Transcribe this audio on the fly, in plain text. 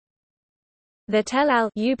The Tel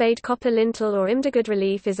Al-Ubaid Copper Lintel or Imdagud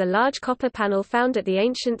relief is a large copper panel found at the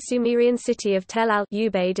ancient Sumerian city of Tel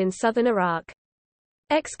Al-Ubaid in southern Iraq.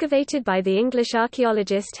 Excavated by the English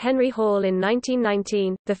archaeologist Henry Hall in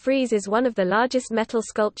 1919, the frieze is one of the largest metal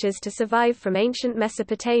sculptures to survive from ancient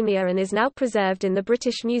Mesopotamia and is now preserved in the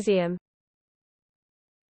British Museum.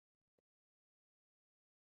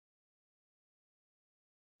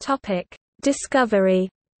 Discovery.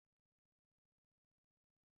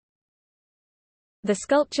 The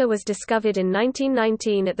sculpture was discovered in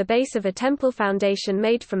 1919 at the base of a temple foundation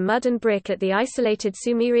made from mud and brick at the isolated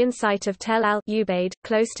Sumerian site of Tel Al-Ubaid,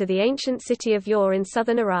 close to the ancient city of Ur in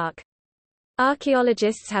southern Iraq.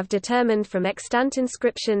 Archaeologists have determined from extant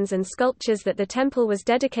inscriptions and sculptures that the temple was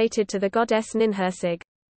dedicated to the goddess Ninhursag.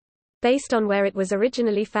 Based on where it was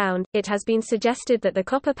originally found, it has been suggested that the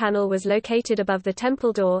copper panel was located above the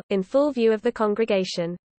temple door, in full view of the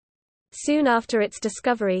congregation. Soon after its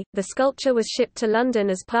discovery, the sculpture was shipped to London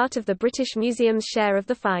as part of the British Museum's share of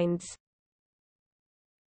the finds.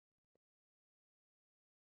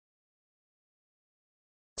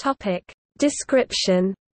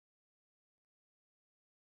 Description.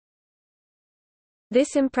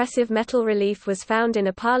 This impressive metal relief was found in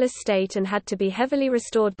a parlous state and had to be heavily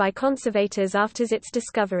restored by conservators after its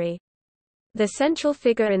discovery. The central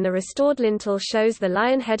figure in the restored lintel shows the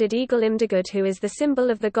lion-headed eagle Imdagud, who is the symbol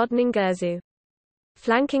of the god Ningirzu.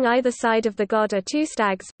 Flanking either side of the god are two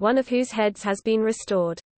stags, one of whose heads has been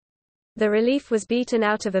restored. The relief was beaten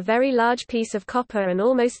out of a very large piece of copper and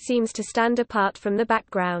almost seems to stand apart from the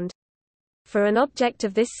background. For an object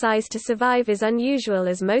of this size to survive is unusual,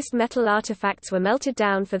 as most metal artifacts were melted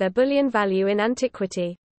down for their bullion value in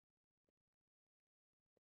antiquity.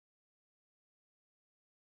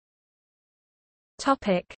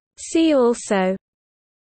 See also: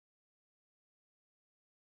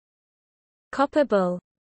 Copper bull.